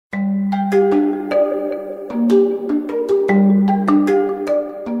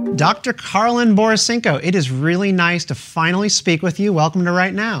Dr. Karlyn Borysenko, it is really nice to finally speak with you. Welcome to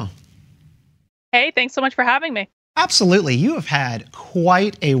Right Now. Hey, thanks so much for having me. Absolutely. You have had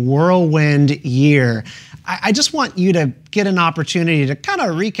quite a whirlwind year. I just want you to get an opportunity to kind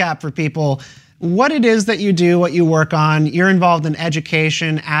of recap for people what it is that you do, what you work on. You're involved in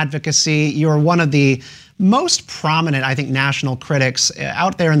education, advocacy. You're one of the most prominent, I think, national critics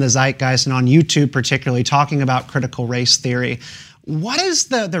out there in the zeitgeist and on YouTube particularly, talking about critical race theory. What is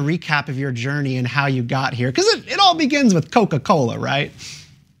the recap of your journey and how you got here? Because it all begins with Coca-Cola, right?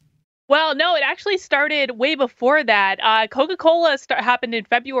 Well, no, it actually started way before that. Coca-Cola happened in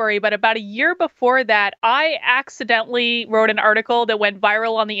February, but about a year before that, I accidentally wrote an article that went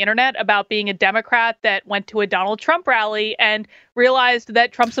viral on the internet about being a Democrat that went to a Donald Trump rally and realized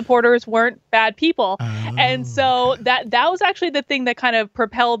that Trump supporters weren't bad people. And so that was actually the thing that kind of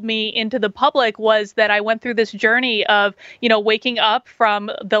propelled me into the public, was that I went through this journey of, waking up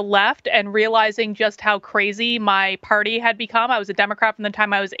from the left and realizing just how crazy my party had become. I was a Democrat from the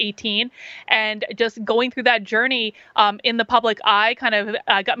time I was 18, and just going through that journey in the public eye kind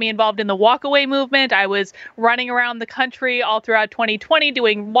of got me involved in the walkaway movement. I was running around the country all throughout 2020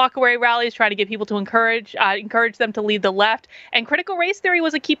 doing walkaway rallies, trying to get people to encourage them to leave the left. And critical race theory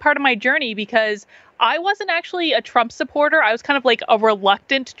was a key part of my journey because I wasn't actually a Trump supporter. I was kind of like a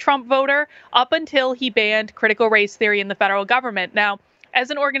reluctant Trump voter up until he banned critical race theory in the federal government. Now, as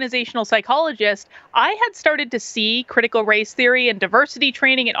an organizational psychologist, I had started to see critical race theory and diversity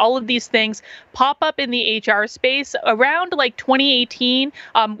training and all of these things pop up in the HR space around like 2018,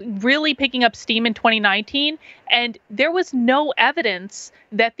 really picking up steam in 2019. And there was no evidence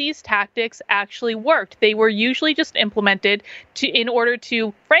that these tactics actually worked. They were usually just implemented in order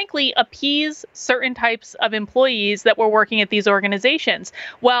to, frankly, appease certain types of employees that were working at these organizations.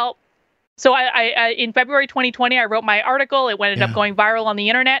 Well, so I in February 2020, I wrote my article. It ended up going viral on the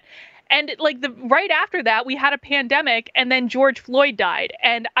internet. And right after that, we had a pandemic, and then George Floyd died.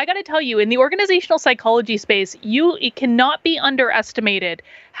 And I got to tell you, in the organizational psychology space, it cannot be underestimated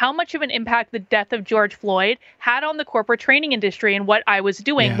how much of an impact the death of George Floyd had on the corporate training industry and what I was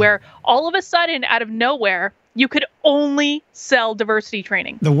doing, where all of a sudden, out of nowhere, you could only sell diversity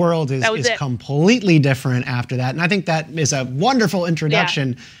training. The world is completely different after that. And I think that is a wonderful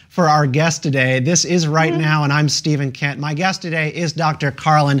introduction for our guest today. This is Right Now, and I'm Stephen Kent. My guest today is Dr.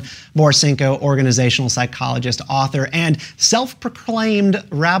 Karlyn Borysenko, organizational psychologist, author, and self-proclaimed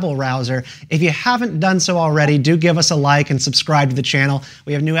rabble-rouser. If you haven't done so already, do give us a like and subscribe to the channel.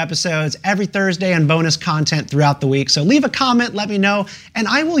 We have new episodes every Thursday and bonus content throughout the week. So leave a comment, let me know, and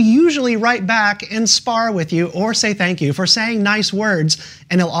I will usually write back and spar with you or say thank you for saying nice words,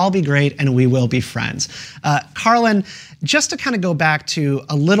 and it'll all be great and we will be friends. Karlyn, just to kind of go back to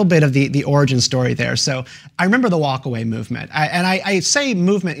a little bit of the origin story there. So I remember the walkaway movement. I say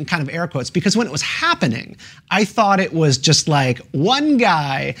movement in kind of air quotes because when it was happening, I thought it was just like one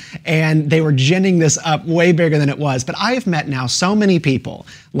guy and they were ginning this up way bigger than it was. But I have met now so many people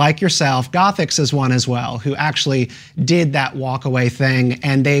like yourself, Gothix is one as well, who actually did that walkaway thing.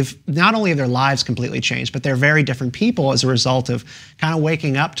 And they've not only have their lives completely changed, but they're very different people as a result of kind of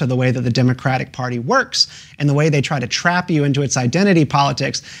waking up to the way that the Democratic Party works and the way they try to trap you into its identity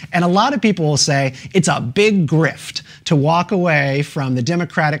politics. And a lot of people will say it's a big grift to walk away from the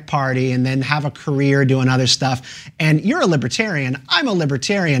Democratic Party and then have a career doing other stuff. And you're a libertarian, I'm a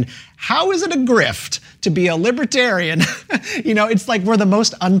libertarian. How is it a grift to be a libertarian? It's like we're the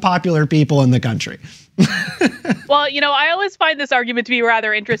most unpopular people in the country. Well, I always find this argument to be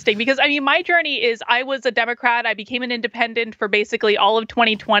rather interesting because, my journey is I was a Democrat. I became an independent for basically all of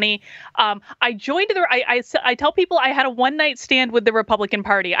 2020. I joined I tell people I had a one-night stand with the Republican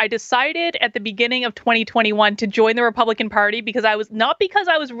Party. I decided at the beginning of 2021 to join the Republican Party because I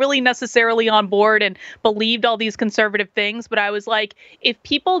was really necessarily on board and believed all these conservative things, but I was like, if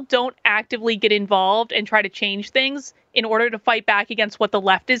people don't actively get involved and try to change things in order to fight back against what the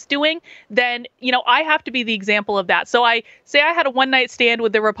left is doing, then, I have to be the example of that. So I had a one-night stand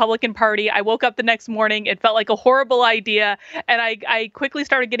with the Republican Party. I woke up the next morning. It felt like a horrible idea. And I quickly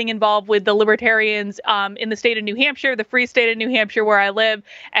started getting involved with the libertarians in the state of New Hampshire, the free state of New Hampshire where I live,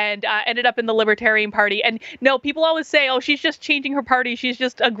 and ended up in the Libertarian Party. And no, people always say, oh, she's just changing her party. She's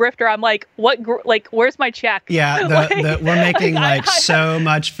just a grifter. I'm like, where's my check? Yeah, we're making so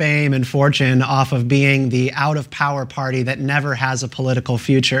much fame and fortune off of being the out-of-power party that never has a political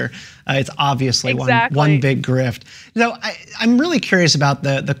future. It's obviously one big grift. So I'm really curious about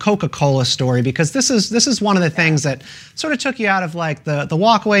the Coca-Cola story because this is one of the things that sort of took you out of like the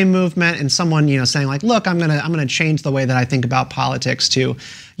walkaway movement and someone saying like, look, I'm gonna change the way that I think about politics too.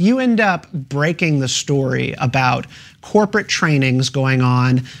 You end up breaking the story about corporate trainings going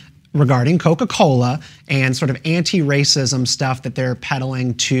on regarding Coca-Cola and sort of anti-racism stuff that they're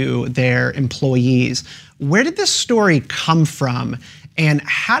peddling to their employees. Where did this story come from, and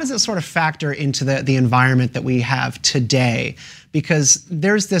how does it sort of factor into the environment that we have today? Because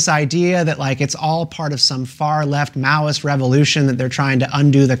there's this idea that like it's all part of some far left Maoist revolution, that they're trying to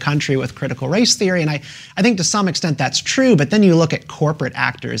undo the country with critical race theory. And I think to some extent that's true, but then you look at corporate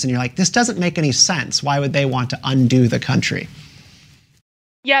actors and you're like, this doesn't make any sense. Why would they want to undo the country?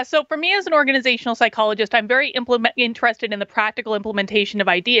 Yeah, so for me as an organizational psychologist, I'm very interested in the practical implementation of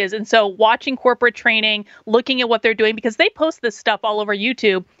ideas. And so watching corporate training, looking at what they're doing, because they post this stuff all over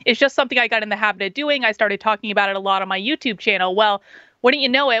YouTube, is just something I got in the habit of doing. I started talking about it a lot on my YouTube channel. Well, wouldn't you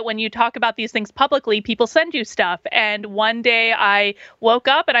know it, when you talk about these things publicly, people send you stuff. And one day I woke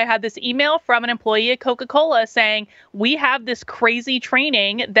up and I had this email from an employee at Coca-Cola saying, we have this crazy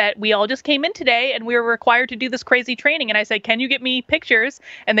training that we all just came in today and we were required to do this crazy training. And I said, can you get me pictures?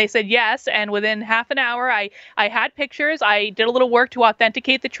 And they said, yes. And within half an hour, I had pictures. I did a little work to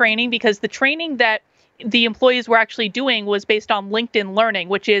authenticate the training, because the training that the employees were actually doing was based on LinkedIn Learning,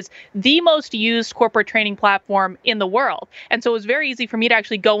 which is the most used corporate training platform in the world. And so it was very easy for me to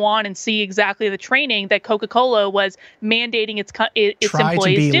actually go on and see exactly the training that Coca-Cola was mandating its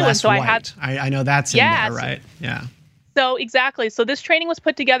employees do. And so I know that's in there, right? Yeah. So exactly. So this training was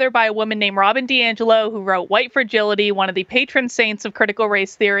put together by a woman named Robin DiAngelo, who wrote White Fragility, one of the patron saints of critical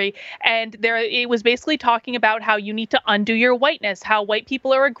race theory. And it was basically talking about how you need to undo your whiteness, how white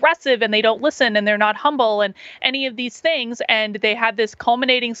people are aggressive and they don't listen and they're not humble and any of these things. And they had this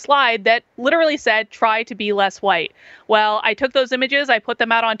culminating slide that literally said, try to be less white. Well, I took those images, I put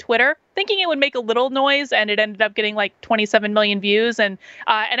them out on Twitter, thinking it would make a little noise, and it ended up getting like 27 million views. And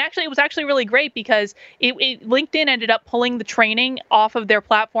actually, it was actually really great, because LinkedIn ended up pulling the training off of their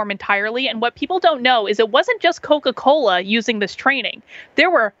platform entirely. And what people don't know is it wasn't just Coca-Cola using this training. There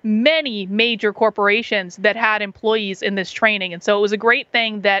were many major corporations that had employees in this training. And so it was a great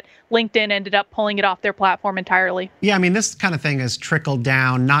thing that LinkedIn ended up pulling it off their platform entirely. Yeah, I mean, this kind of thing has trickled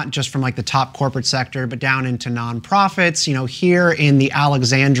down, not just from like the top corporate sector, but down into nonprofits. You know, here in the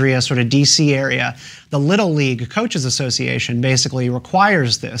Alexandria sort of DC area, the Little League Coaches Association basically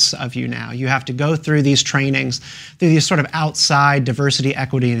requires this of you now. You have to go through these trainings, through these sort of outside diversity,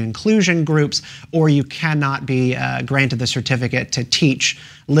 equity, and inclusion groups, or you cannot be granted the certificate to teach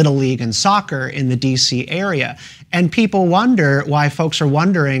Little League and soccer in the DC area. And people wonder why folks are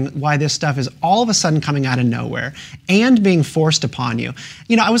wondering why this stuff is all of a sudden coming out of nowhere and being forced upon you.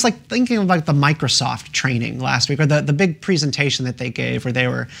 You know, I was like thinking of like the Microsoft training last week, or the big presentation that they gave, where they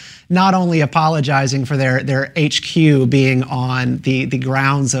were not only apologizing for their HQ being on the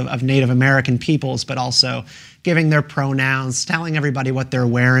grounds of Native American peoples, but also giving their pronouns, telling everybody what they're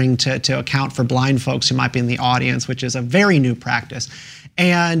wearing to account for blind folks who might be in the audience, which is a very new practice.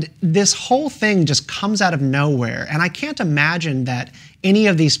 And this whole thing just comes out of nowhere. And I can't imagine that any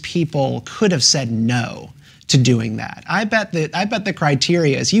of these people could have said no to doing that. I bet the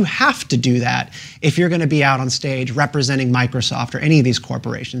criteria is you have to do that if you're going to be out on stage representing Microsoft or any of these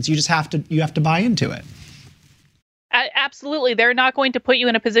corporations. You have to buy into it. Absolutely. They're not going to put you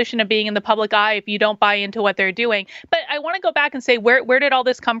in a position of being in the public eye if you don't buy into what they're doing. But I want to go back and say, where did all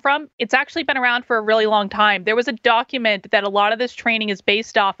this come from? It's actually been around for a really long time. There was a document that a lot of this training is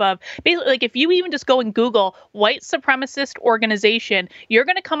based off of. Basically, like if you even just go and Google white supremacist organization, you're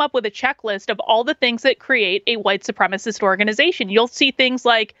going to come up with a checklist of all the things that create a white supremacist organization. You'll see things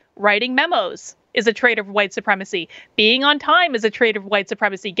like writing memos is a trait of white supremacy. Being on time is a trait of white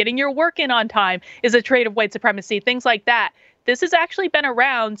supremacy. Getting your work in on time is a trait of white supremacy. Things like that. This has actually been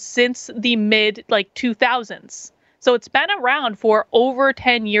around since the mid 2000s. So it's been around for over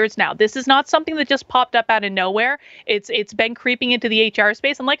 10 years now. This is not something that just popped up out of nowhere. It's been creeping into the HR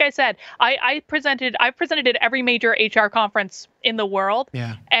space. And like I said, I've presented at every major HR conference in the world.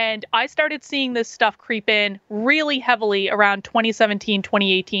 Yeah. And I started seeing this stuff creep in really heavily around 2017,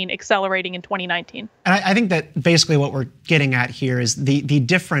 2018, accelerating in 2019. And I think that basically what we're getting at here is the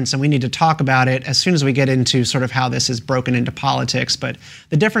difference, and we need to talk about it as soon as we get into sort of how this is broken into politics, but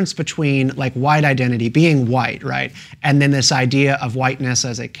the difference between like white identity, being white, right? And then this idea of whiteness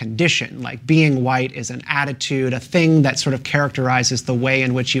as a condition, like being white is an attitude, a thing that sort of characterizes the way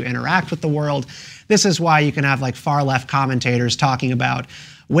in which you interact with the world. This is why you can have like far left commentators talking about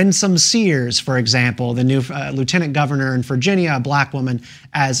Winsome Sears, for example, the new lieutenant governor in Virginia, a black woman,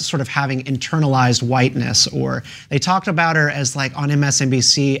 as sort of having internalized whiteness. Or they talked about her as like on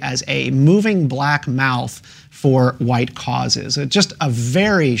MSNBC as a moving black mouth for white causes. Just a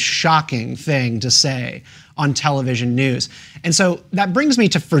very shocking thing to say on television news. And so that brings me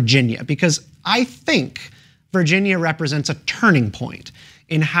to Virginia, because I think Virginia represents a turning point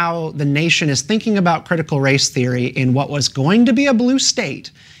in how the nation is thinking about critical race theory in what was going to be a blue state,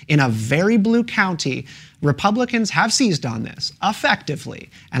 in a very blue county. Republicans have seized on this effectively.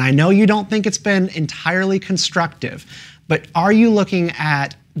 And I know you don't think it's been entirely constructive, but are you looking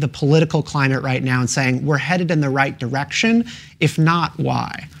at the political climate right now and saying we're headed in the right direction? If not,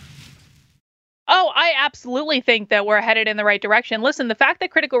 why? Oh, I absolutely think that we're headed in the right direction. Listen, the fact that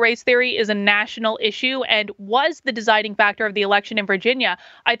critical race theory is a national issue and was the deciding factor of the election in Virginia,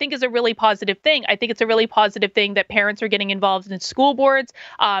 I think is a really positive thing. I think it's a really positive thing that parents are getting involved in school boards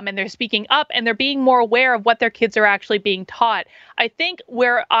and they're speaking up and they're being more aware of what their kids are actually being taught. I think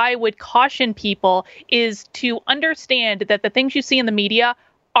where I would caution people is to understand that the things you see in the media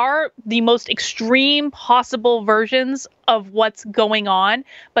are the most extreme possible versions of what's going on,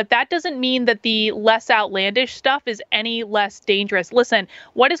 but that doesn't mean that the less outlandish stuff is any less dangerous. Listen,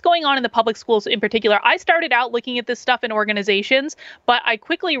 what is going on in the public schools in particular? I started out looking at this stuff in organizations, but I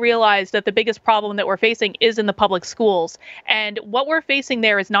quickly realized that the biggest problem that we're facing is in the public schools. And what we're facing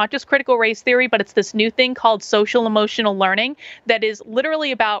there is not just critical race theory, but it's this new thing called social emotional learning that is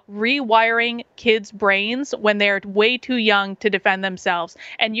literally about rewiring kids' brains when they're way too young to defend themselves.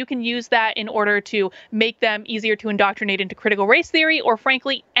 And you can use that in order to make them easier to indoctrinate into critical race theory or,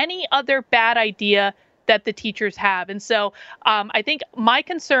 frankly, any other bad idea that the teachers have. And so I think my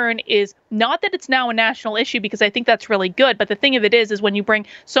concern is not that it's now a national issue, because I think that's really good. But the thing of it is when you bring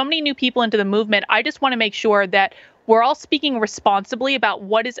so many new people into the movement, I just want to make sure that we're all speaking responsibly about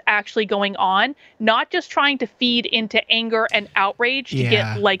what is actually going on, not just trying to feed into anger and outrage to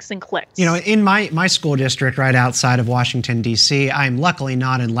get likes and clicks. You know, in my school district right outside of Washington, D.C., I'm luckily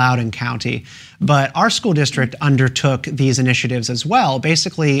not in Loudoun County, but our school district undertook these initiatives as well,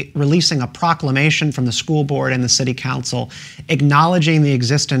 basically releasing a proclamation from the school board and the city council acknowledging the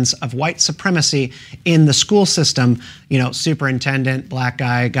existence of white supremacy in the school system. You know, superintendent, black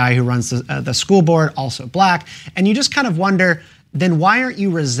guy who runs the school board, also black. And you just kind of wonder, then why aren't you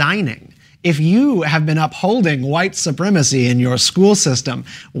resigning? If you have been upholding white supremacy in your school system,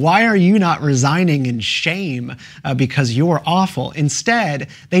 why are you not resigning in shame because you're awful? Instead,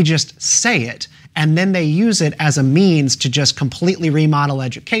 they just say it, and then they use it as a means to just completely remodel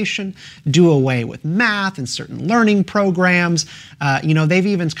education, do away with math and certain learning programs. You know, they've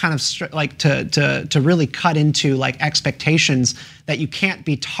even kind of like to really cut into like expectations that you can't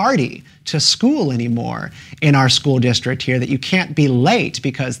be tardy to school anymore in our school district here, that you can't be late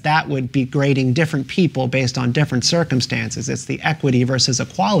because that would be grading different people based on different circumstances. It's the equity versus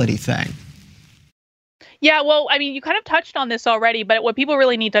equality thing. Yeah, well, I mean, you kind of touched on this already, but what people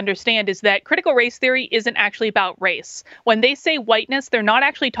really need to understand is that critical race theory isn't actually about race. When they say whiteness, they're not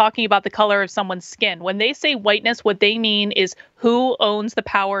actually talking about the color of someone's skin. When they say whiteness, what they mean is who owns the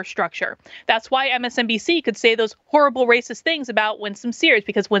power structure. That's why MSNBC could say those horrible racist things about Winsome Sears,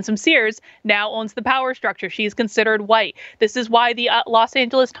 because Winsome Sears now owns the power structure. She's considered white. This is why the Los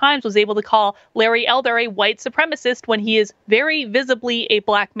Angeles Times was able to call Larry Elder a white supremacist when he is very visibly a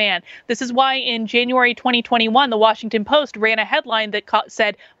black man. This is why in January 2021, the Washington Post ran a headline that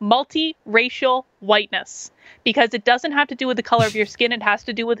said multiracial whiteness, because it doesn't have to do with the color of your skin. It has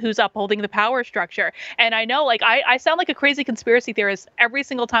to do with who's upholding the power structure. And I know, like, I sound like a crazy conspiracy theorist every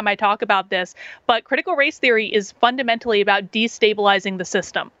single time I talk about this, but critical race theory is fundamentally about destabilizing the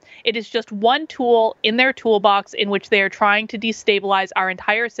system. It is just one tool in their toolbox in which they are trying to destabilize our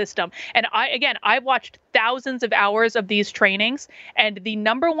entire system. And I've watched thousands of hours of these trainings, and the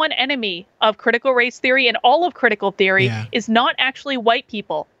number one enemy of critical race theory and all of critical theory is not actually white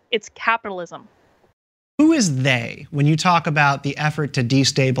people. It's capitalism. Who is they when you talk about the effort to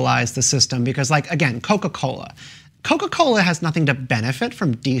destabilize the system? Because, like, again, Coca-Cola has nothing to benefit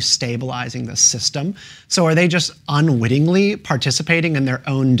from destabilizing the system. So are they just unwittingly participating in their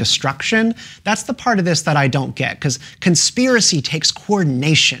own destruction? That's the part of this that I don't get, because conspiracy takes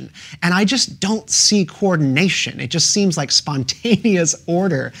coordination, and I just don't see coordination. It just seems like spontaneous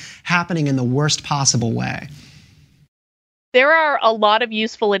order happening in the worst possible way. There are a lot of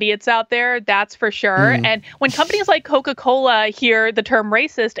useful idiots out there, that's for sure. And when companies like Coca-Cola hear the term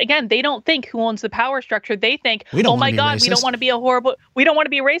racist, again, they don't think who owns the power structure. They think, oh my God, we don't want to be we don't want to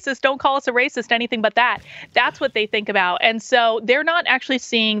be a racist. Don't call us a racist, anything but that. That's what they think about. And so they're not actually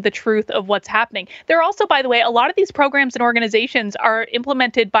seeing the truth of what's happening. There are also, by the way, a lot of these programs and organizations are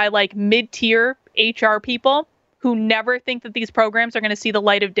implemented by like mid-tier HR people who never think that these programs are going to see the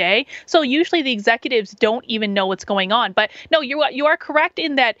light of day. So usually the executives don't even know what's going on. But no, you are correct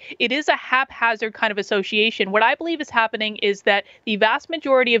in that it is a haphazard kind of association. What I believe is happening is that the vast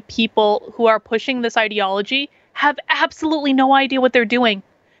majority of people who are pushing this ideology have absolutely no idea what they're doing.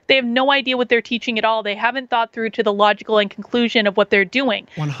 They have no idea what they're teaching at all. They haven't thought through to the logical and conclusion of what they're doing.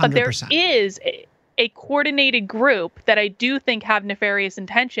 100%. But there is a coordinated group that I do think have nefarious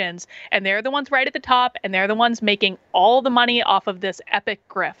intentions, and they're the ones right at the top, and they're the ones making all the money off of this epic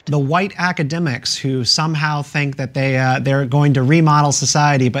grift. The white academics who somehow think that they're going to remodel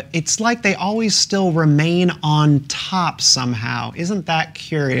society, but it's like they always still remain on top somehow. Isn't that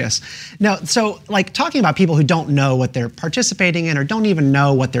curious? Now, so like talking about people who don't know what they're participating in or don't even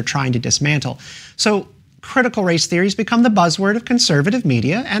know what they're trying to dismantle. So critical race theories become the buzzword of conservative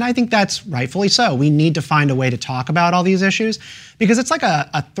media, and I think that's rightfully so. We need to find a way to talk about all these issues because it's like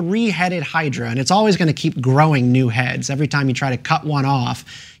a three-headed hydra, and it's always going to keep growing new heads. Every time you try to cut one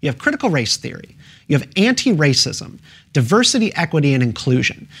off, you have critical race theory, you have anti-racism, diversity, equity, and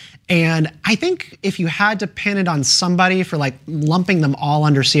inclusion. And I think if you had to pin it on somebody for like lumping them all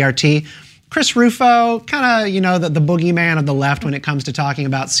under CRT, Chris Rufo, kind of, you know, the boogeyman of the left when it comes to talking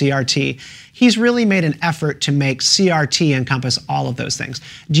about CRT. He's really made an effort to make CRT encompass all of those things.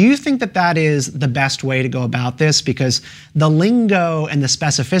 Do you think that that is the best way to go about this? Because the lingo and the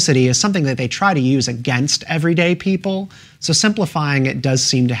specificity is something that they try to use against everyday people. So simplifying it does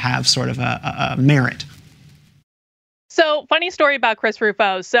seem to have sort of a merit. So funny story about Chris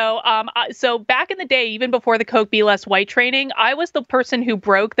Rufo. So back in the day, even before the Coke Be Less White training, I was the person who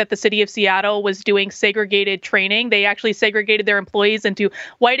broke that the city of Seattle was doing segregated training. They actually segregated their employees into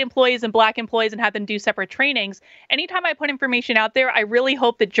white employees and black employees and had them do separate trainings. Anytime I put information out there, I really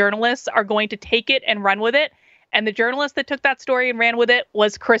hope that journalists are going to take it and run with it. And the journalist that took that story and ran with it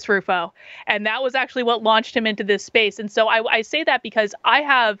was Chris Rufo. And that was actually what launched him into this space. And so I say that because I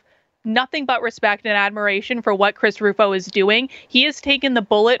have nothing but respect and admiration for what Chris Rufo is doing. He has taken the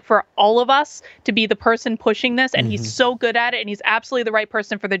bullet for all of us to be the person pushing this, and he's so good at it, and he's absolutely the right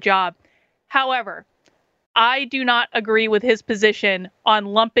person for the job. However, I do not agree with his position on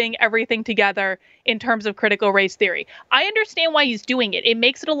lumping everything together in terms of critical race theory. I understand why he's doing it. It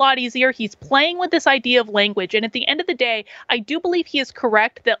makes it a lot easier. He's playing with this idea of language. And at the end of the day, I do believe he is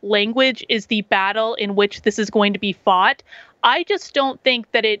correct that language is the battle in which this is going to be fought. I just don't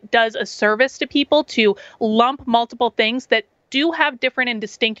think that it does a service to people to lump multiple things that do have different and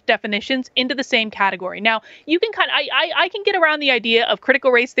distinct definitions into the same category. Now, you can I can get around the idea of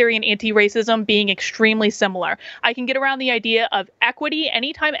critical race theory and anti-racism being extremely similar. I can get around the idea of equity.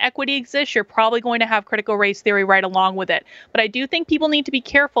 Anytime equity exists, you're probably going to have critical race theory right along with it. But I do think people need to be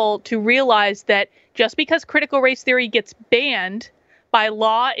careful to realize that just because critical race theory gets banned by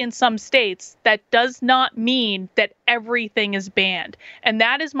law in some states, that does not mean that everything is banned. And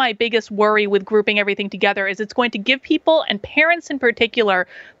that is my biggest worry with grouping everything together, is it's going to give people, and parents in particular,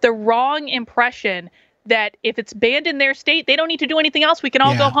 the wrong impression that if it's banned in their state, they don't need to do anything else. We can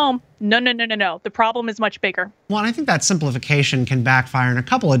all go home. No. The problem is much bigger. Well, and I think that simplification can backfire in a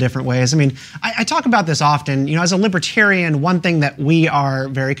couple of different ways. I mean, I talk about this often. You know, as a libertarian, one thing that we are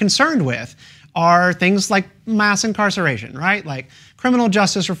very concerned with are things like mass incarceration, right? Like criminal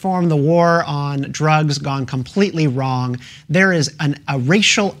justice reform, the war on drugs gone completely wrong. There is a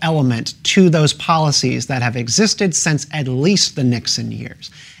racial element to those policies that have existed since at least the Nixon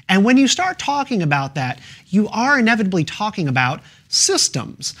years. And when you start talking about that, you are inevitably talking about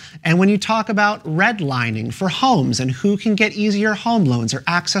systems. And when you talk about redlining for homes and who can get easier home loans or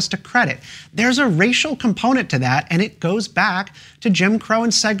access to credit, there's a racial component to that, and it goes back to Jim Crow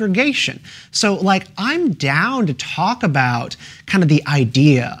and segregation. So, like, I'm down to talk about kind of the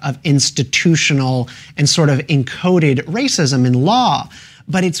idea of institutional and sort of encoded racism in law,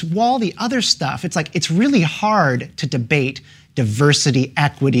 but it's all the other stuff. It's like, it's really hard to debate diversity,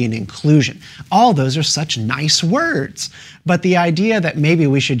 equity, and inclusion. All those are such nice words. But the idea that maybe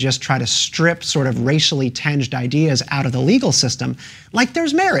we should just try to strip sort of racially tinged ideas out of the legal system, like,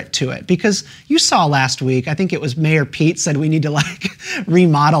 there's merit to it. Because you saw last week, I think it was Mayor Pete said we need to like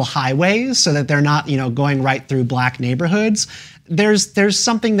remodel highways so that they're not, you know, going right through black neighborhoods. There's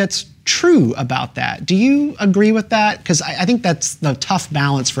something that's true about that. Do you agree with that? Because I think that's the tough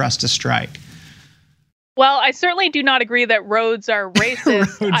balance for us to strike. Well, I certainly do not agree that roads are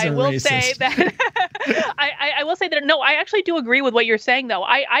racist. I will say that I will say that no, I actually do agree with what you're saying, though.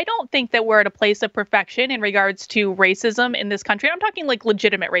 I don't think that we're at a place of perfection in regards to racism in this country. I'm talking like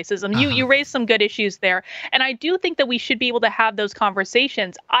legitimate racism. You raised some good issues there, and I do think that we should be able to have those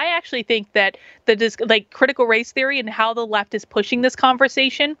conversations. I actually think that critical race theory and how the left is pushing this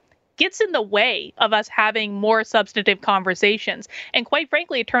conversation gets in the way of us having more substantive conversations. And quite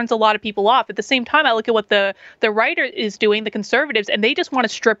frankly, it turns a lot of people off. At the same time, I look at what the writer is doing, the conservatives, and they just want to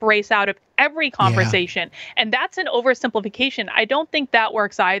strip race out of every conversation. And that's an oversimplification. I don't think that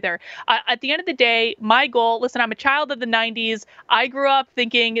works either. At the end of the day, my goal, listen, I'm a child of the 90s. I grew up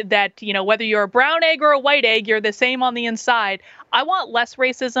thinking that, whether you're a brown egg or a white egg, you're the same on the inside. I want less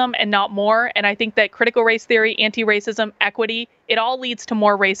racism and not more. And I think that critical race theory, anti-racism, equity, it all leads to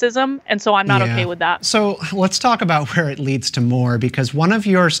more racism. And so I'm not okay with that. So let's talk about where it leads to more, because one of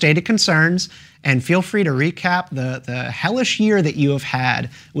your stated concerns, and feel free to recap the hellish year that you have had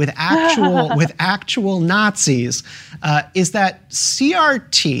with actual Nazis, is that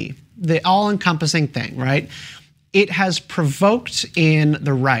CRT, the all-encompassing thing, right? It has provoked in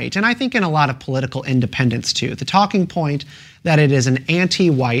the right, and I think in a lot of political independents too, the talking point that it is an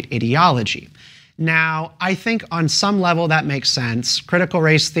anti-white ideology. Now, I think on some level that makes sense. Critical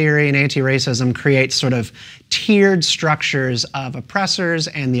race theory and anti-racism create sort of tiered structures of oppressors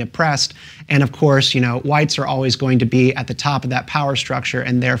and the oppressed. And of course, whites are always going to be at the top of that power structure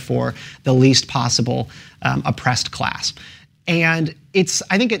and therefore the least possible oppressed class. And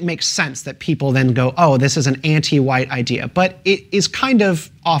I think it makes sense that people then go, oh, this is an anti-white idea, but it is kind of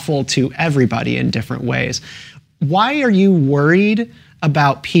awful to everybody in different ways. Why are you worried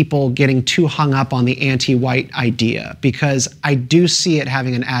about people getting too hung up on the anti-white idea? Because I do see it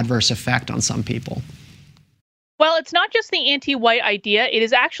having an adverse effect on some people. Well, it's not just the anti-white idea. It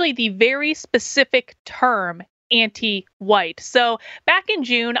is actually the very specific term anti-white. So back in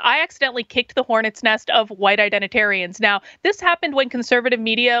June, I accidentally kicked the hornet's nest of white identitarians. Now, this happened when conservative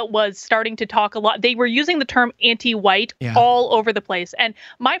media was starting to talk a lot. They were using the term anti-white all over the place. And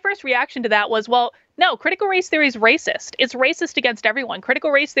my first reaction to that was, well, no, critical race theory is racist. It's racist against everyone.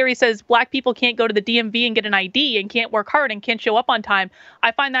 Critical race theory says black people can't go to the DMV and get an ID and can't work hard and can't show up on time.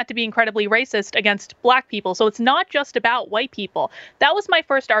 I find that to be incredibly racist against black people. So it's not just about white people. That was my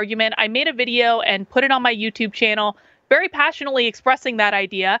first argument. I made a video and put it on my YouTube channel, very passionately expressing that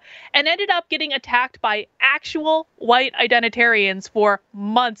idea, and ended up getting attacked by actual white identitarians for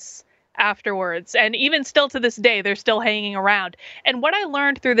months afterwards. And even still to this day, they're still hanging around. And what I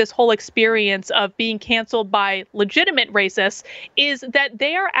learned through this whole experience of being canceled by legitimate racists is that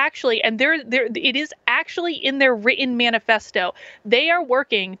they are actually, and it is actually in their written manifesto, they are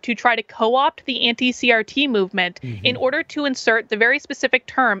working to try to co-opt the anti-CRT movement in order to insert the very specific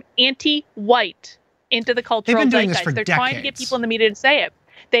term anti-white into the cultural zeitgeist. They're trying to get people in the media to say it.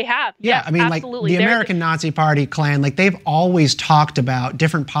 They have. Yeah, yes, I mean, absolutely. Like the American Nazi Party, Klan, like they've always talked about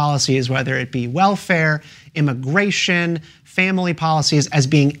different policies, whether it be welfare, immigration, family policies, as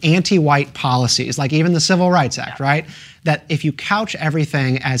being anti-white policies, like even the Civil Rights Act, right? That if you couch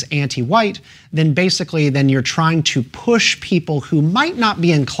everything as anti-white, then basically you're trying to push people who might not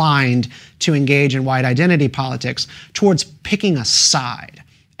be inclined to engage in white identity politics towards picking a side.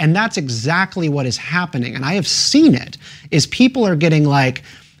 And that's exactly what is happening. And I have seen it, is people are getting like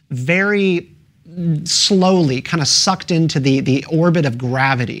very slowly kind of sucked into the orbit of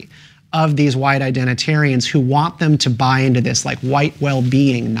gravity of these white identitarians who want them to buy into this like white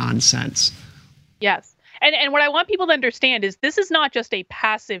well-being nonsense. Yes. And what I want people to understand is this is not just a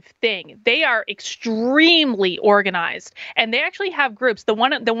passive thing. They are extremely organized, and they actually have groups. The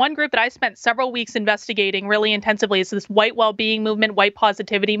one group that I spent several weeks investigating really intensively is this white well-being movement, white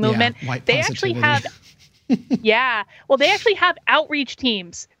positivity movement. Yeah, white they positivity. Actually have yeah. Well, they actually have outreach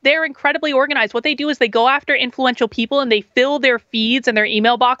teams. They're incredibly organized. What they do is they go after influential people and they fill their feeds and their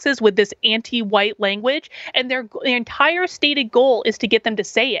email boxes with this anti-white language. And their entire stated goal is to get them to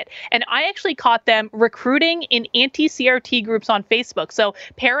say it. And I actually caught them recruiting in anti-CRT groups on Facebook. So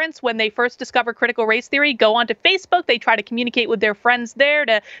parents, when they first discover critical race theory, go onto Facebook. They try to communicate with their friends there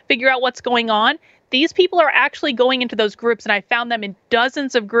to figure out what's going on. These people are actually going into those groups, and I found them in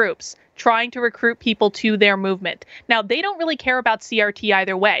dozens of groups trying to recruit people to their movement. Now, they don't really care about CRT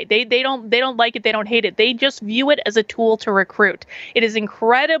either way. They don't like it. They don't hate it. They just view it as a tool to recruit. It is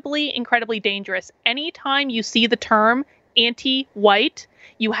incredibly, incredibly dangerous. Anytime you see the term anti-white,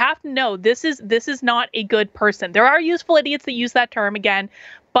 you have to know this is not a good person. There are useful idiots that use that term again,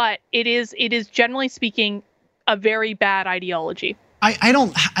 but it is generally speaking a very bad ideology.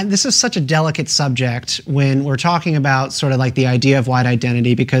 This is such a delicate subject when we're talking about sort of like the idea of white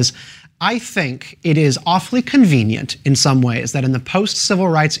identity, because I think it is awfully convenient in some ways that in the post-civil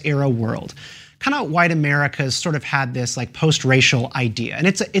rights era world, kind of white America has sort of had this like post-racial idea. And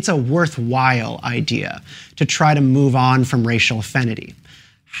it's a worthwhile idea to try to move on from racial affinity.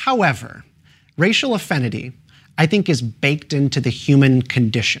 However, racial affinity, I think, is baked into the human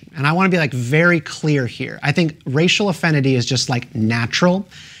condition. And I want to be like very clear here. I think racial affinity is just like natural.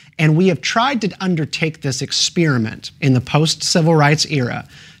 And we have tried to undertake this experiment in the post-civil rights era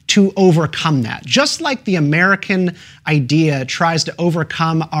to overcome that. Just like the American idea tries to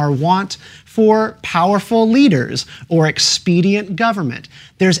overcome our want for powerful leaders or expedient government.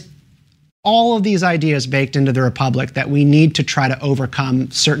 There's all of these ideas baked into the Republic that we need to try to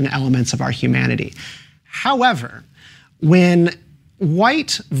overcome certain elements of our humanity. However, when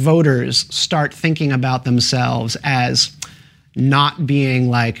white voters start thinking about themselves as not being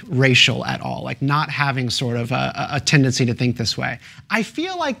like racial at all, like not having sort of a tendency to think this way, I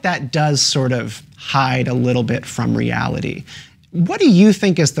feel like that does sort of hide a little bit from reality. What do you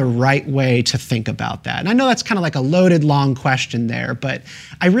think is the right way to think about that? And I know that's kind of like a loaded, long question there, but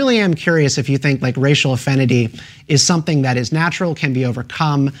I really am curious if you think like racial affinity is something that is natural, can be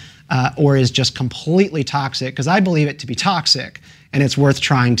overcome, or is just completely toxic, because I believe it to be toxic, and it's worth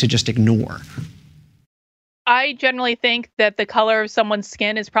trying to just ignore. I generally think that the color of someone's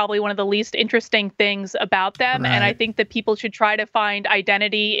skin is probably one of the least interesting things about them. Right. And I think that people should try to find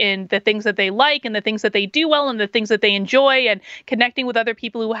identity in the things that they like and the things that they do well and the things that they enjoy and connecting with other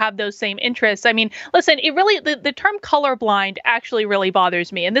people who have those same interests. I mean, listen, it really, the term colorblind actually really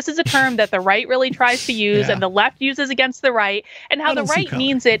bothers me. And this is a term that the right really tries to use and the left uses against the right. And how the right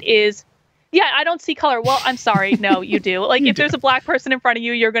means it is, yeah, I don't see color. Well, I'm sorry. No, you do. Like, if there's a black person in front of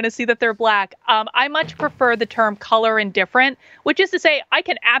you, you're going to see that they're black. I much prefer the term color indifferent, which is to say I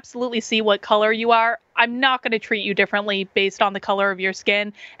can absolutely see what color you are. I'm not going to treat you differently based on the color of your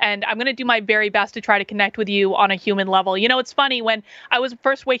skin. And I'm going to do my very best to try to connect with you on a human level. You know, it's funny, when I was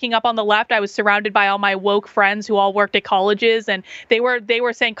first waking up on the left, I was surrounded by all my woke friends who all worked at colleges. And they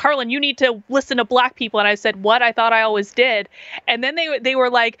were saying, Carlin, you need to listen to black people. And I said, what? I thought I always did. And then they were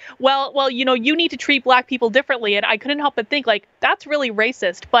like, well, you know, you need to treat black people differently. And I couldn't help but think, like, that's really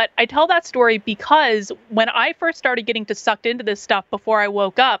racist. But I tell that story because when I first started getting sucked into this stuff before I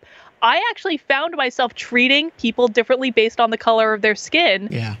woke up, I actually found myself treating people differently based on the color of their skin,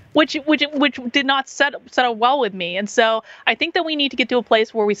 which did not settle well with me. And so I think that we need to get to a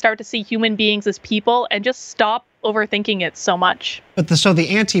place where we start to see human beings as people and just stop overthinking it so much. But so the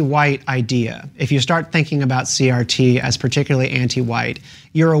anti-white idea, if you start thinking about CRT as particularly anti-white,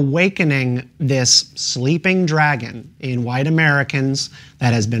 you're awakening this sleeping dragon in white Americans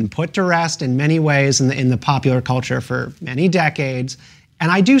that has been put to rest in many ways in the popular culture for many decades. And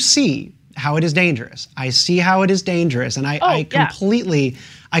I do see how it is dangerous. I see how it is dangerous. And I completely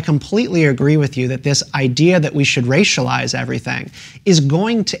agree with you that this idea that we should racialize everything is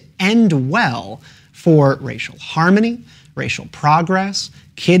going to end well for racial harmony, racial progress,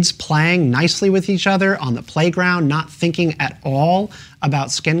 kids playing nicely with each other on the playground, not thinking at all about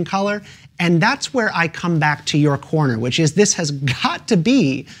skin color. And that's where I come back to your corner, which is this has got to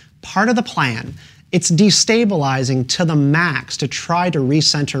be part of the plan. It's destabilizing to the max to try to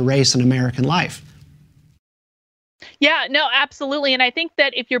recenter race in American life. Yeah, no, absolutely. And I think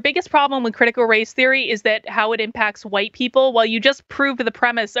that if your biggest problem with critical race theory is that how it impacts white people, well, you just proved the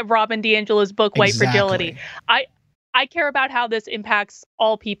premise of Robin DiAngelo's book, White Fragility. I care about how this impacts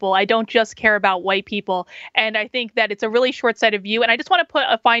all people. I don't just care about white people. And I think that it's a really short-sighted view. And I just want to put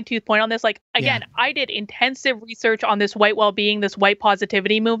a fine-tooth point on this. Like, again, I did intensive research on this white well-being, this white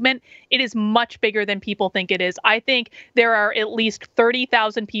positivity movement. It is much bigger than people think it is. I think there are at least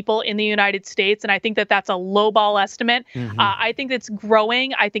 30,000 people in the United States. And I think that that's a lowball estimate. I think it's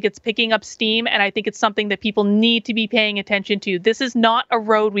growing. I think it's picking up steam. And I think it's something that people need to be paying attention to. This is not a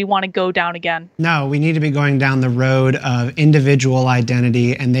road we want to go down again. No, we need to be going down the road of individual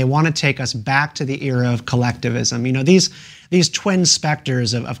identity, and they want to take us back to the era of collectivism. You know, these twin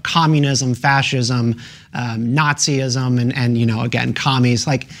specters of communism, fascism, Nazism, and you know, again, commies.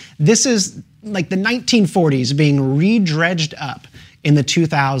 Like, this is like the 1940s being re-dredged up in the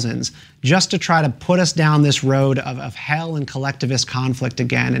 2000s just to try to put us down this road of hell and collectivist conflict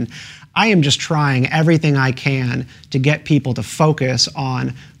again. And I am just trying everything I can to get people to focus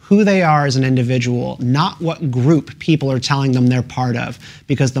on who they are as an individual, not what group people are telling them they're part of.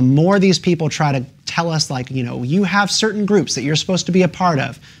 Because the more these people try to tell us, like, you know, you have certain groups that you're supposed to be a part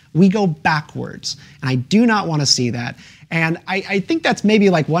of, we go backwards. And I do not want to see that. And I think that's maybe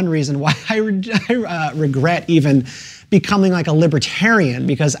like one reason why I regret even becoming like a libertarian,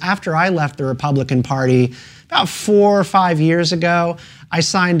 because after I left the Republican Party about 4 or 5 years ago, I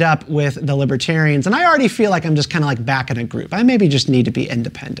signed up with the Libertarians, and I already feel like I'm just kind of like back in a group. I maybe just need to be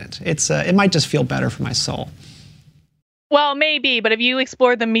independent. It might just feel better for my soul. Well, maybe, but have you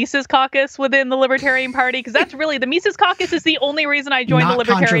explored the Mises Caucus within the Libertarian Party? Because that's really the Mises Caucus is the only reason I joined the Not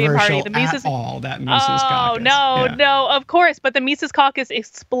Libertarian Party. controversial The Mises at all, that Mises Oh, Caucus. no, Yeah. no, of course. But the Mises Caucus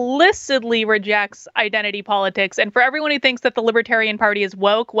explicitly rejects identity politics. And for everyone who thinks that the Libertarian Party is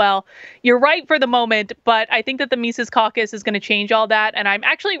woke, well, you're right for the moment. But I think that the Mises Caucus is going to change all that. And I'm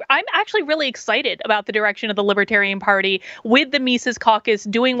actually really excited about the direction of the Libertarian Party with the Mises Caucus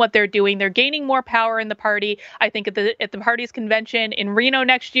doing what they're doing. They're gaining more power in the party. I think at the party's convention in Reno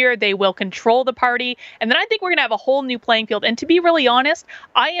next year, they will control the party. And then I think we're going to have a whole new playing field. And to be really honest,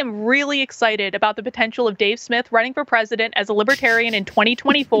 I am really excited about the potential of Dave Smith running for president as a libertarian in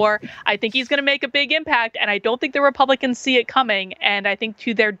 2024. I think he's going to make a big impact, and I don't think the Republicans see it coming, and I think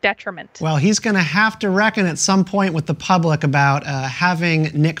to their detriment. Well, he's going to have to reckon at some point with the public about having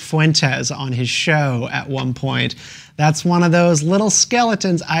Nick Fuentes on his show at one point. That's one of those little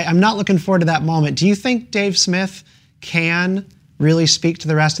skeletons. I'm not looking forward to that moment. Do you think Dave Smith can really speak to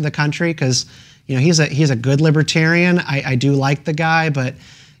the rest of the country? Because, you know, he's a good libertarian. I do like the guy, but,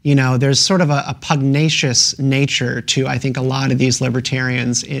 you know, there's sort of a pugnacious nature to, I think, a lot of these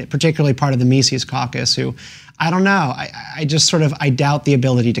libertarians, particularly part of the Mises Caucus, who, I don't know, I just sort of, I doubt the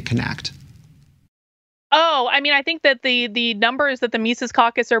ability to connect. Oh, I mean, I think that the numbers that the Mises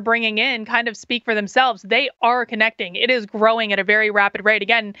Caucus are bringing in kind of speak for themselves. They are connecting. It is growing at a very rapid rate.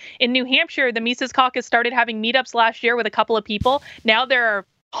 Again, in New Hampshire, the Mises Caucus started having meetups last year with a couple of people. Now there are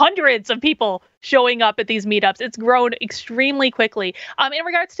hundreds of people showing up at these meetups. It's grown extremely quickly. In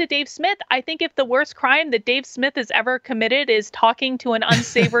regards to Dave Smith, I think if the worst crime that Dave Smith has ever committed is talking to an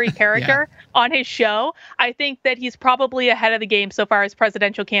unsavory character on his show, I think that he's probably ahead of the game so far as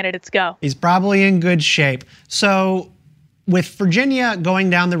presidential candidates go. He's probably in good shape. So with Virginia going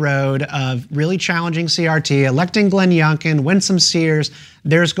down the road of really challenging CRT, electing Glenn Youngkin, Winsome Sears,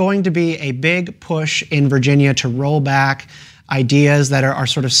 there's going to be a big push in Virginia to roll back ideas that are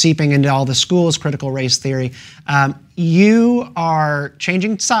sort of seeping into all the schools, critical race theory. You are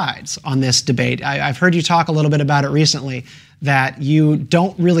changing sides on this debate. I've heard you talk a little bit about it recently, that you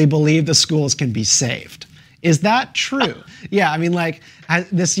don't really believe the schools can be saved. Is that true? Yeah, I mean, like,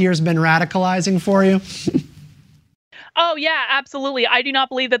 this year's been radicalizing for you? Oh, yeah, absolutely. I do not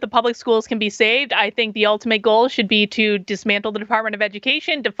believe that the public schools can be saved. I think the ultimate goal should be to dismantle the Department of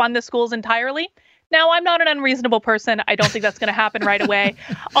Education, defund the schools entirely. Now, I'm not an unreasonable person. I don't think that's going to happen right away.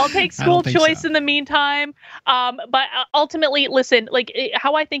 I'll take school choice in the meantime. But ultimately, listen, like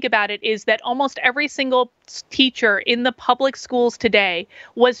how I think about it is that almost every single teacher in the public schools today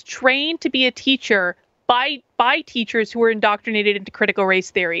was trained to be a teacher by teachers who were indoctrinated into critical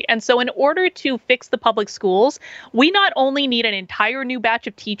race theory. And so in order to fix the public schools, we not only need an entire new batch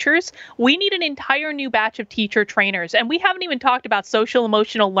of teachers, we need an entire new batch of teacher trainers. And we haven't even talked about social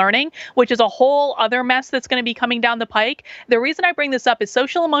emotional learning, which is a whole other mess that's going to be coming down the pike. The reason I bring this up is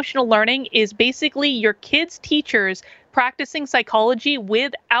social emotional learning is basically your kids' teachers practicing psychology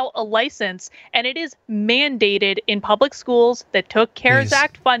without a license, and it is mandated in public schools that took CARES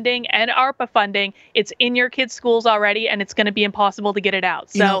Act funding and ARPA funding. It's in your kids' schools already, and it's going to be impossible to get it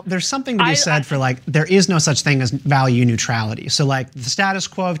out. So you know, there's something to be said for, like, there is no such thing as value neutrality. So, like, the status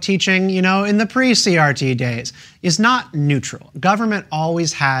quo of teaching, you know, in the pre-CRT days is not neutral. Government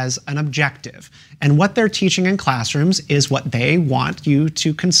always has an objective, and what they're teaching in classrooms is what they want you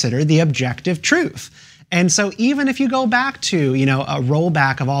to consider the objective truth. And so even if you go back to, you know, a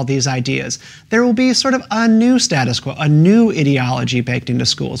rollback of all these ideas, there will be sort of a new status quo, a new ideology baked into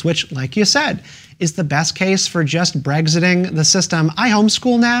schools, which, like you said, is the best case for just Brexiting the system. I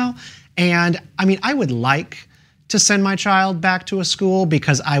homeschool now, and I mean, I would like to send my child back to a school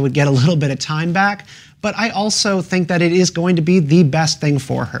because I would get a little bit of time back, but I also think that it is going to be the best thing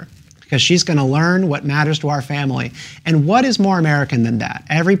for her, because she's going to learn what matters to our family. And what is more American than that?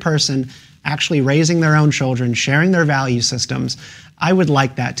 Every person actually raising their own children, sharing their value systems. I would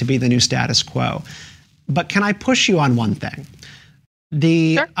like that to be the new status quo. But can I push you on one thing?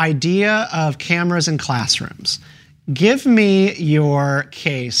 The idea of cameras in classrooms. Give me your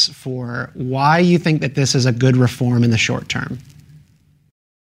case for why you think that this is a good reform in the short term.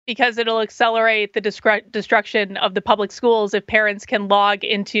 Because it'll accelerate the destruction of the public schools if parents can log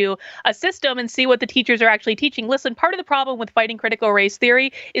into a system and see what the teachers are actually teaching. Listen, part of the problem with fighting critical race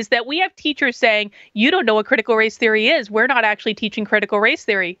theory is that we have teachers saying, you don't know what critical race theory is. We're not actually teaching critical race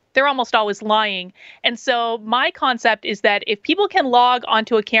theory. they're almost always lying. And so my concept is that if people can log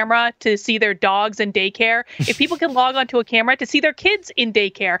onto a camera to see their dogs in daycare, if people can log onto a camera to see their kids in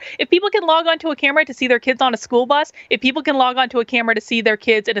daycare, if people can log onto a camera to see their kids on a school bus, if people can log onto a camera to see their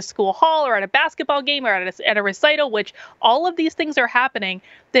kids in a school hall or at a basketball game or at a recital, which all of these things are happening,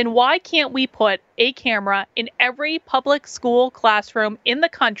 then why can't we put a camera in every public school classroom in the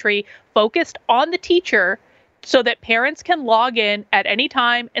country focused on the teacher, so that parents can log in at any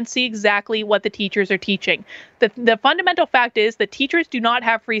time and see exactly what the teachers are teaching? The fundamental fact is that teachers do not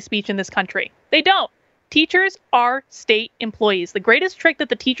have free speech in this country. They don't. Teachers are state employees. The greatest trick that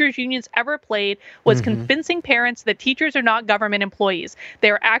the teachers unions ever played was convincing parents that teachers are not government employees. They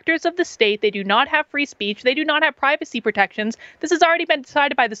are actors of the state. They do not have free speech. They do not have privacy protections. This has already been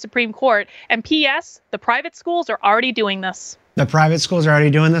decided by the Supreme Court. And P.S., the private schools are already doing this. The private schools are already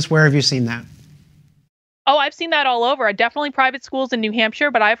doing this? Where have you seen that? Oh, I've seen that all over. Definitely private schools in New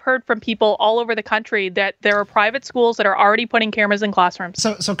Hampshire, but I've heard from people all over the country that there are private schools that are already putting cameras in classrooms.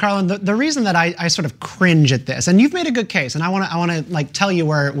 So Carlin, the reason that I sort of cringe at this, and you've made a good case, and I want to like tell you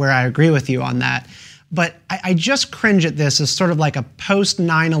where I agree with you on that, but I just cringe at this as sort of like a post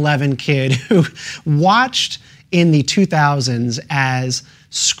 9/11 kid who watched in the 2000s as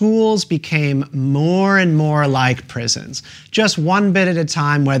schools became more and more like prisons, just one bit at a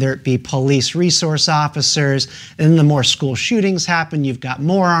time, whether it be police resource officers, and the more school shootings happen, you've got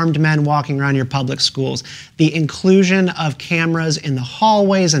more armed men walking around your public schools. The inclusion of cameras in the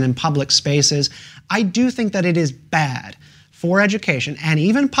hallways and in public spaces, I do think that it is bad for education and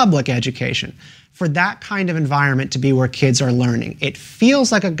even public education for that kind of environment to be where kids are learning. It feels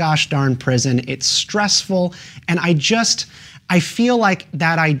like a gosh darn prison. It's stressful, and I feel like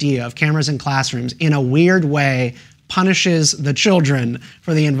that idea of cameras in classrooms in a weird way punishes the children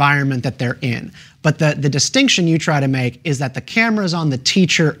for the environment that they're in. But the distinction you try to make is that the camera's on the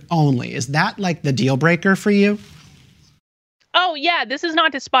teacher only. Is that like the deal breaker for you? Oh, yeah, this is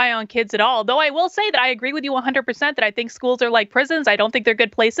not to spy on kids at all. Though I will say that I agree with you 100% that I think schools are like prisons. I don't think they're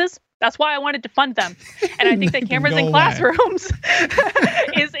good places. That's why I wanted to fund them. And I think that cameras in classrooms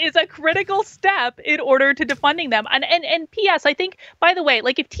is a critical step in order to defunding them. And P.S., I think, by the way,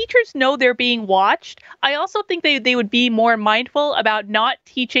 like if teachers know they're being watched, I also think they would be more mindful about not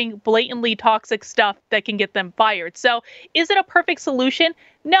teaching blatantly toxic stuff that can get them fired. So is it a perfect solution?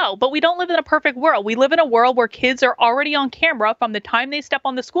 No, but we don't live in a perfect world. We live in a world where kids are already on camera from the time they step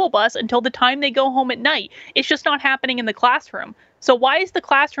on the school bus until the time they go home at night. It's just not happening in the classroom. So why is the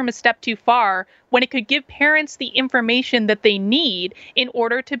classroom a step too far when it could give parents the information that they need in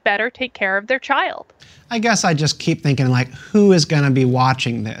order to better take care of their child? I guess I just keep thinking, like, who is going to be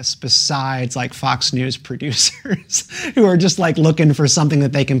watching this besides like Fox News producers who are just like looking for something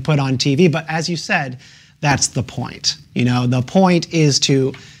that they can put on TV? But as you said, that's the point. You know, the point is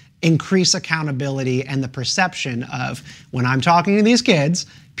to increase accountability and the perception of, when I'm talking to these kids,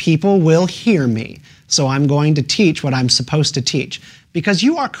 people will hear me. So I'm going to teach what I'm supposed to teach. Because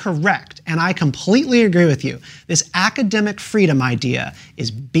you are correct, and I completely agree with you. This academic freedom idea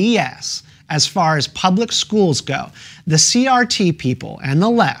is BS as far as public schools go. The CRT people and the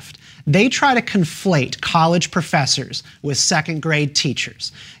left, they try to conflate college professors with second grade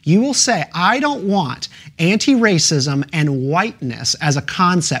teachers. You will say, I don't want anti-racism and whiteness as a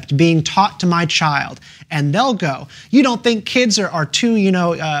concept being taught to my child. And they'll go, you don't think kids are too,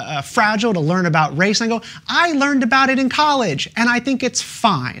 fragile to learn about race? And I go, I learned about it in college, and I think it's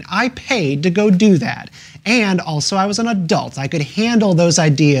fine. I paid to go do that. And also, I was an adult. I could handle those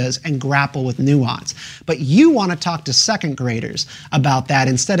ideas and grapple with nuance. But you want to talk to second graders about that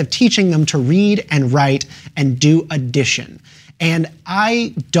instead of teaching them to read and write and do addition. And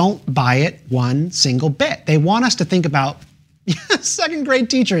I don't buy it one single bit. They want us to think about second grade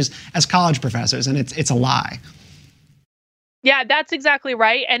teachers as college professors, and it's a lie. Yeah, that's exactly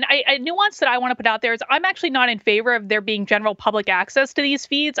right. And a nuance that I want to put out there is I'm actually not in favor of there being general public access to these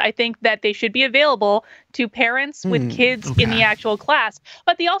feeds. I think that they should be available to parents with kids in the actual class.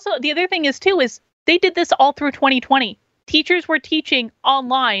 But the other thing is they did this all through 2020. Teachers were teaching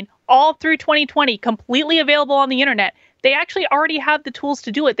online all through 2020, completely available on the internet. They actually already have the tools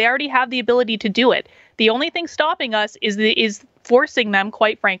to do it. They already have the ability to do it. The only thing stopping us is forcing them,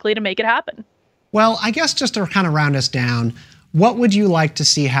 quite frankly, to make it happen. Well, I guess just to kind of round us down, what would you like to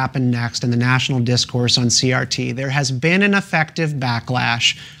see happen next in the national discourse on CRT? There has been an effective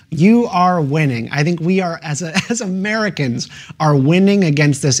backlash. You are winning. I think we are, as Americans, are winning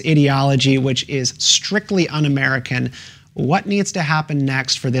against this ideology, which is strictly un-American. What needs to happen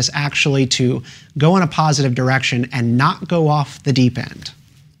next for this actually to go in a positive direction and not go off the deep end?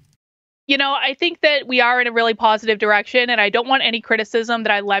 I think that we are in a really positive direction, and I don't want any criticism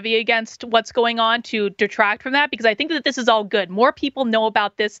that I levy against what's going on to detract from that, because I think that this is all good. More people know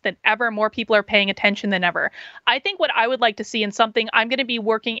about this than ever. More people are paying attention than ever. I think what I would like to see, and something I'm going to be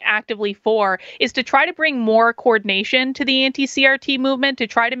working actively for, is to try to bring more coordination to the anti-CRT movement, to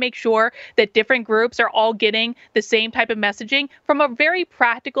try to make sure that different groups are all getting the same type of messaging from a very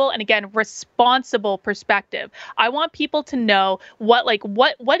practical and, again, responsible perspective. I want people to know what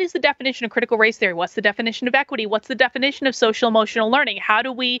is the definition of critical race theory? What's the definition of equity? What's the definition of social emotional learning? How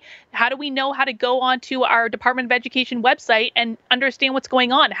do we know how to go onto our Department of Education website and understand what's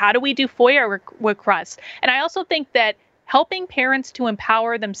going on? How do we do FOIA requests? And I also think that helping parents to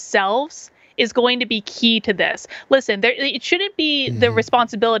empower themselves is going to be key to this. Listen, it shouldn't be the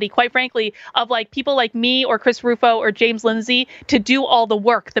responsibility, quite frankly, of people like me or Chris Rufo or James Lindsay to do all the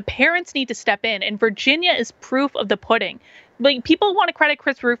work. The parents need to step in, and Virginia is proof of the pudding. People want to credit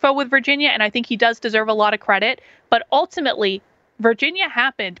Chris Rufo with Virginia, and I think he does deserve a lot of credit. But ultimately, Virginia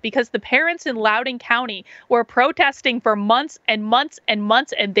happened because the parents in Loudoun County were protesting for months and months and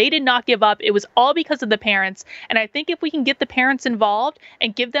months, and they did not give up. It was all because of the parents. And I think if we can get the parents involved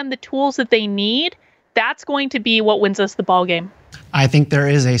and give them the tools that they need, that's going to be what wins us the ball game. I think there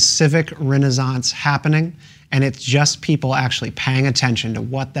is a civic renaissance happening, and it's just people actually paying attention to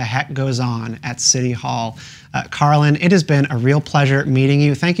what the heck goes on at City Hall. Carlin, it has been a real pleasure meeting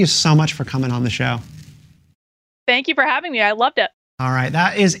you. Thank you so much for coming on the show. Thank you for having me. I loved it. All right,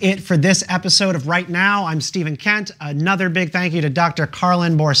 that is it for this episode of Right Now. I'm Stephen Kent. Another big thank you to Dr.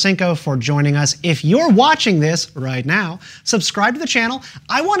 Carlin Borysenko for joining us. If you're watching this right now, subscribe to the channel.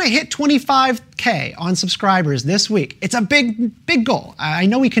 I want to hit 25K on subscribers this week. It's a big goal. I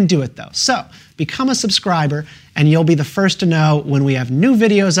know we can do it though. So become a subscriber and you'll be the first to know when we have new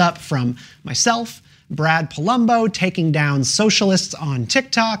videos up from myself, Brad Palumbo taking down socialists on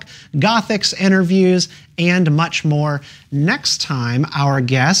TikTok, Gothix interviews, and much more. Next time, our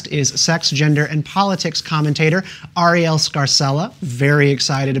guest is sex, gender, and politics commentator Arielle Scarcella. Very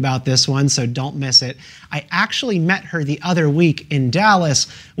excited about this one, so don't miss it. I actually met her the other week in Dallas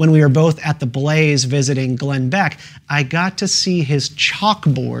when we were both at the Blaze visiting Glenn Beck. I got to see his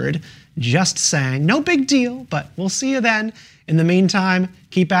chalkboard. Just saying, no big deal, but we'll see you then. In the meantime,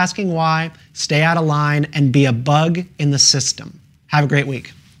 keep asking why, stay out of line, and be a bug in the system. Have a great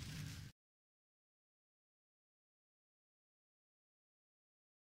week.